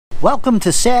Welcome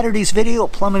to Saturday's video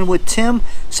of Plumbing with Tim.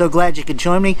 So glad you could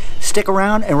join me. Stick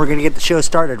around and we're going to get the show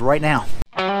started right now.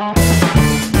 So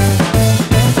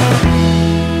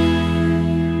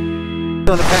in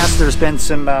the past there's been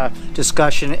some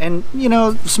discussion and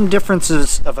some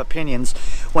differences of opinions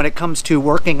when it comes to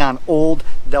working on old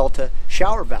Delta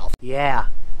shower valve. Yeah,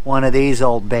 one of these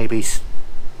old babies.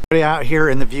 Everybody out here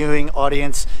in the viewing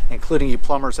audience, including you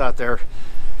plumbers out there,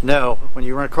 know when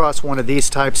you run across one of these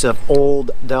types of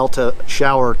old Delta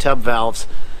shower tub valves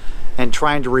and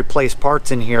trying to replace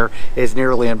parts in here is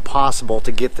nearly impossible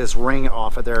to get this ring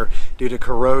off of there due to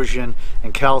corrosion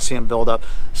and calcium buildup.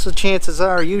 So chances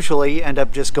are usually you end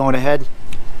up just going ahead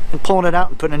and pulling it out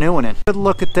and putting a new one in. Good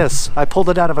look at this. I pulled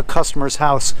it out of a customer's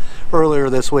house earlier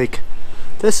this week.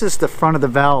 This is the front of the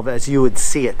valve as you would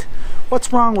see it.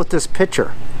 What's wrong with this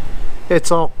picture?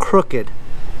 It's all crooked.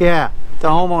 Yeah. The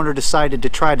homeowner decided to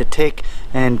try to take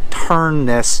and turn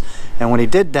this, and when he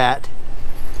did that,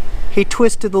 he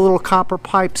twisted the little copper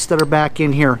pipes that are back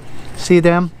in here. See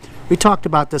them? We talked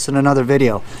about this in another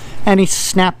video, and he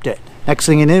snapped it. Next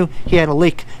thing you knew, he had a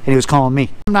leak and he was calling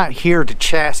me. I'm not here to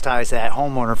chastise that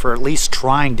homeowner for at least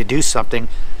trying to do something,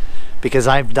 because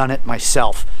I've done it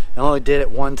myself. I only did it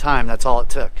one time, that's all it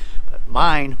took.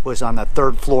 Mine was on the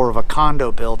third floor of a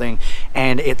condo building,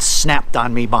 and it snapped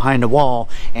on me behind a wall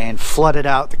and flooded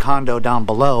out the condo down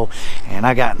below, and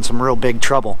I got in some real big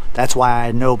trouble. That's why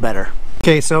I know better.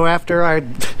 Okay, so after I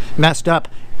messed up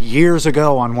years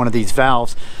ago on one of these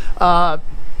valves,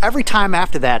 every time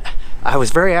after that I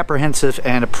was very apprehensive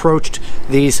and approached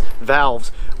these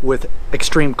valves with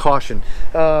extreme caution.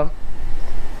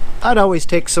 I'd always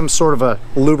take some sort of a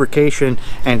lubrication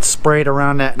and spray it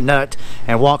around that nut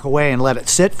and walk away and let it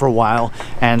sit for a while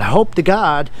and hope to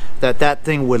God that that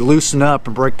thing would loosen up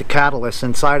and break the catalyst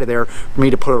inside of there for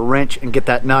me to put a wrench and get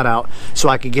that nut out so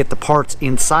I could get the parts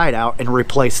inside out and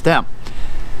replace them.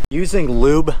 Using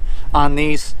lube on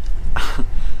these, I'll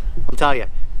tell you,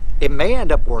 it may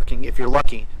end up working if you're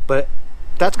lucky, but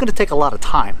that's going to take a lot of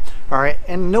time. All right,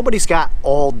 and nobody's got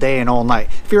all day and all night.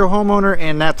 If you're a homeowner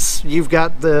and you've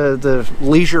got the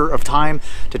leisure of time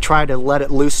to try to let it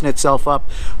loosen itself up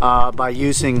by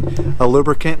using a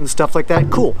lubricant and stuff like that,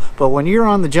 cool. But when you're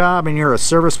on the job and you're a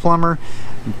service plumber,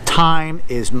 time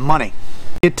is money.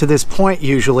 Get to this point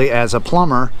usually as a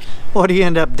plumber, what do you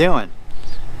end up doing?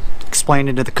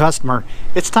 Explaining to the customer,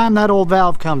 it's time that old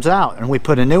valve comes out and we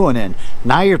put a new one in.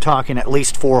 Now you're talking at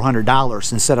least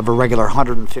 $400 instead of a regular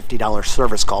 $150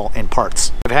 service call and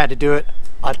parts. I've had to do it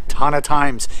a ton of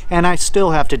times, and I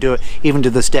still have to do it even to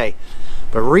this day.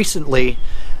 But recently,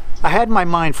 I had in my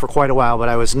mind for quite a while, but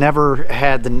I never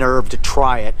had the nerve to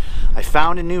try it. I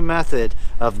found a new method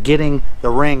of getting the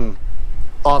ring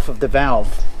off of the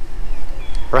valve.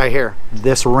 Right here,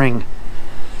 this ring,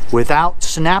 without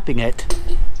snapping it,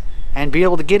 and be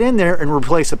able to get in there and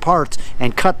replace the parts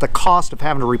and cut the cost of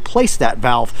having to replace that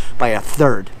valve by a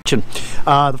third.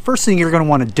 The first thing you're going to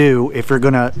want to do if you're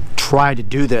going to try to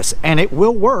do this, and it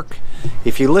will work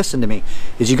if you listen to me,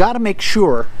 is you got to make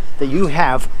sure that you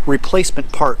have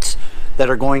replacement parts that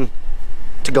are going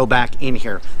to go back in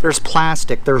here. There's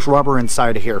plastic, there's rubber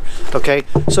inside of here. Okay,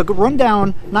 so run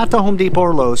down, not to Home Depot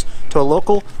or Lowe's, to a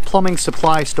local plumbing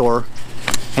supply store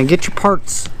and get your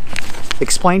parts.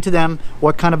 Explain to them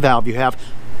what kind of valve you have.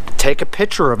 Take a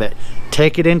picture of it.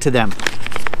 Take it into them.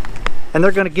 And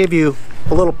they're going to give you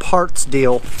a little parts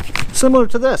deal similar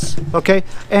to this. Okay?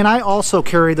 And I also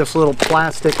carry this little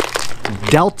plastic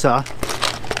Delta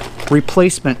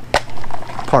replacement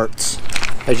parts,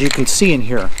 as you can see in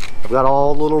here. I've got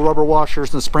all the little rubber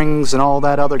washers and springs and all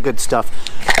that other good stuff.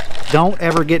 Don't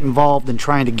ever get involved in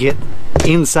trying to get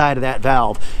inside of that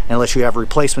valve unless you have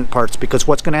replacement parts, because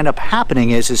what's going to end up happening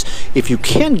is if you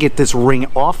can get this ring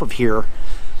off of here,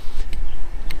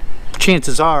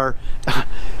 chances are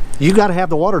you got to have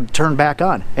the water turned back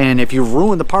on, and if you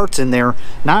ruin the parts in there,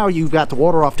 now you've got the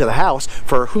water off to the house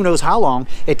for who knows how long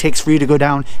it takes for you to go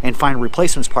down and find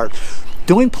replacements part.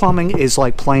 Doing plumbing is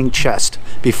like playing chess.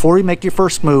 Before you make your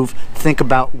first move, think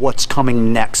about what's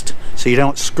coming next so you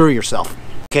don't screw yourself.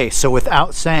 Okay, so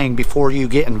without saying, before you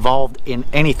get involved in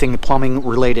anything plumbing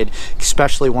related,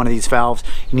 especially one of these valves,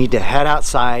 you need to head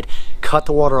outside, cut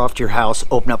the water off to your house,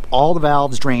 open up all the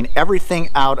valves, drain everything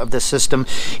out of the system,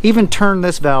 even turn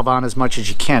this valve on as much as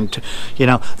you can.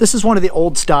 This is one of the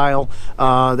old style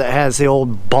that has the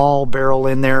old ball barrel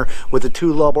in there with the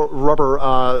two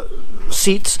rubber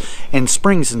seats and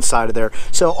springs inside of there.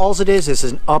 So all it is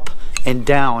an up and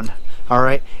down, all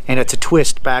right, and it's a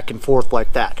twist back and forth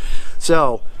like that.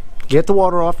 So get the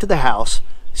water off to the house.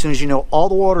 As soon as you know all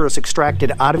the water is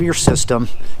extracted out of your system,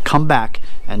 come back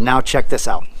and now check this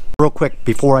out. Real quick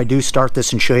before I do start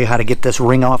this and show you how to get this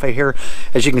ring off of here,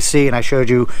 as you can see, and I showed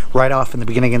you right off in the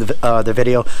beginning of the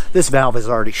video, this valve is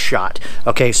already shot.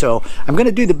 Okay, so I'm going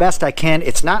to do the best I can.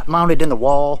 It's not mounted in the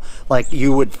wall like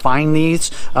you would find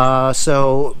these,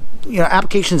 so you know,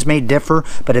 applications may differ,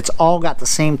 but it's all got the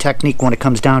same technique when it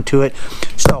comes down to it.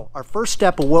 So our first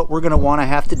step of what we're going to want to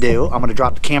have to do, I'm going to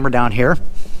drop the camera down here,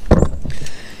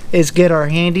 is get our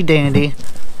handy dandy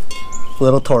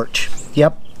little torch.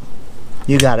 Yep,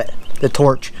 you got it, the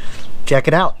torch. Check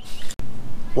it out.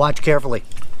 Watch carefully.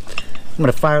 I'm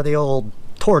going to fire the old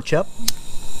torch up.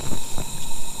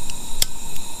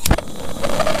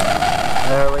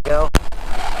 There we go.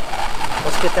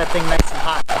 Let's get that thing nice and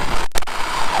hot.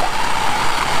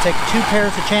 Take 2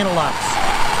 pairs of channel locks.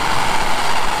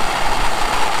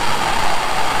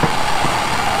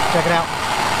 Check it out.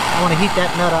 I want to heat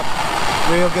that nut up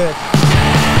real good.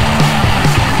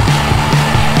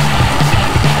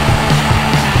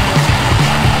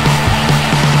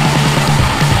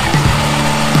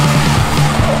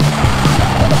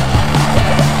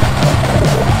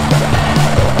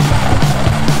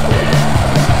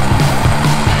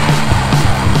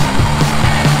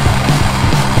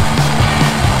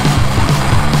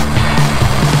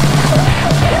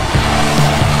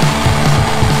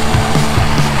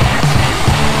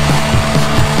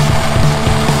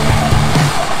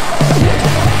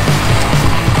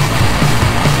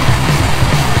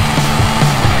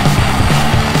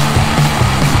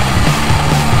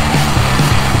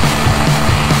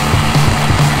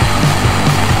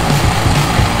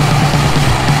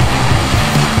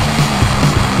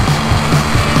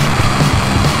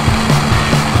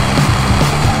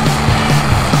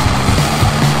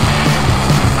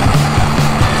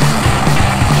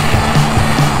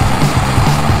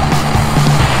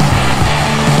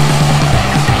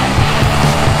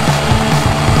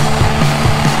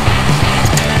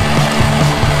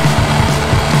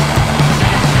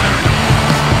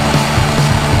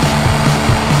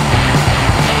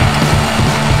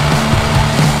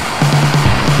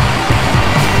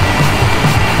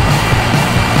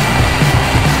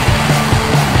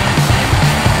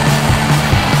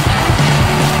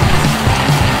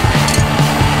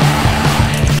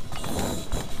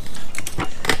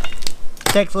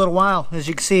 Takes a little while. As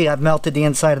you can see, I've melted the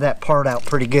inside of that part out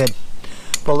pretty good.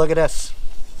 But look at this.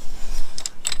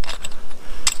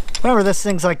 Remember, this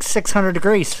thing's like 600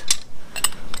 degrees.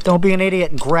 Don't be an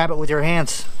idiot and grab it with your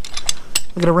hands.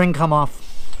 Look at the ring come off.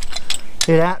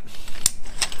 See that?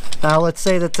 Now let's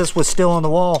say that this was still on the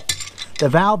wall. The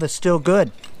valve is still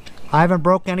good. I haven't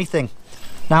broke anything.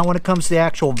 Not when it comes to the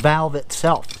actual valve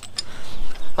itself.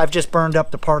 I've just burned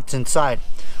up the parts inside.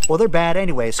 Well, they're bad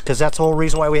anyways, because that's the whole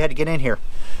reason why we had to get in here.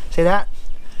 See that?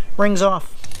 Ring's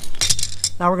off.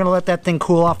 Now we're going to let that thing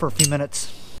cool off for a few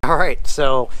minutes. Alright,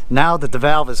 so now that the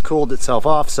valve has cooled itself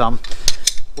off some,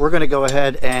 we're going to go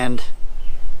ahead and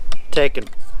take and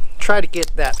try to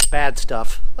get that bad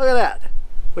stuff. Look at that.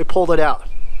 We pulled it out.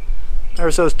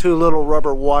 There's those 2 little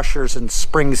rubber washers and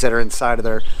springs that are inside of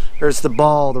there. There's the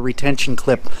ball, the retention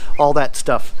clip, all that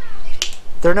stuff.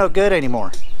 They're no good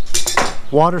anymore.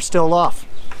 Water's still off.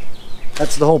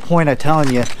 That's the whole point of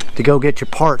telling you to go get your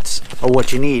parts of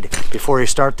what you need before you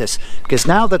start this. Because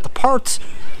now that the parts,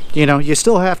 you know, you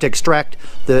still have to extract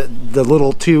the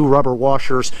little 2 rubber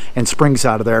washers and springs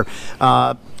out of there.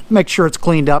 Make sure it's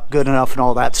cleaned up good enough and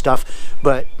all that stuff.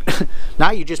 But now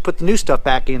you just put the new stuff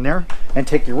back in there and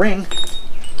take your ring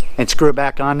and screw it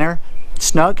back on there,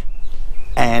 snug,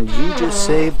 and you just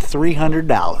saved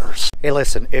 $300. Hey,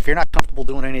 listen, if you're not comfortable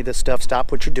doing any of this stuff,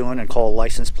 stop what you're doing and call a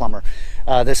licensed plumber.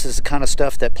 This is the kind of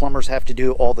stuff that plumbers have to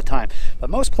do all the time. But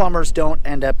most plumbers don't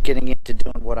end up getting into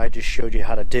doing what I just showed you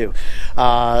how to do.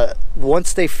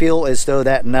 Once they feel as though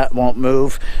that nut won't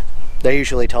move, they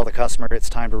usually tell the customer it's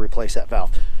time to replace that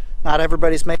valve. Not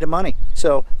everybody's made the money.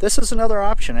 So this is another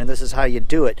option, and this is how you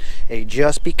do it. Hey,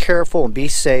 just be careful and be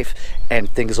safe, and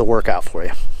things will work out for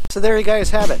you. So there you guys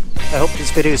have it. I hope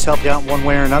this video has helped you out one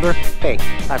way or another. Hey,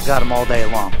 I've got them all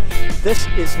day long. This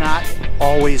is not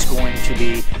always going to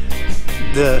be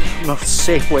the most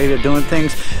safe way of doing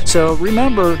things. So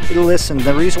remember, listen,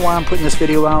 the reason why I'm putting this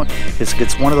video out is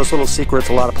it's one of those little secrets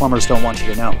a lot of plumbers don't want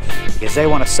you to know, because they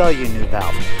want to sell you a new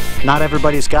valve. Not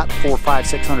everybody's got $400,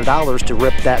 $500, $600 to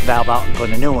rip that valve out and put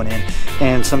a new one in,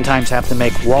 and sometimes have to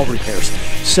make wall repairs.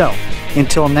 So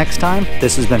until next time,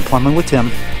 this has been Plumbing with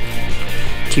Tim.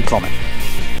 Keep plumbing.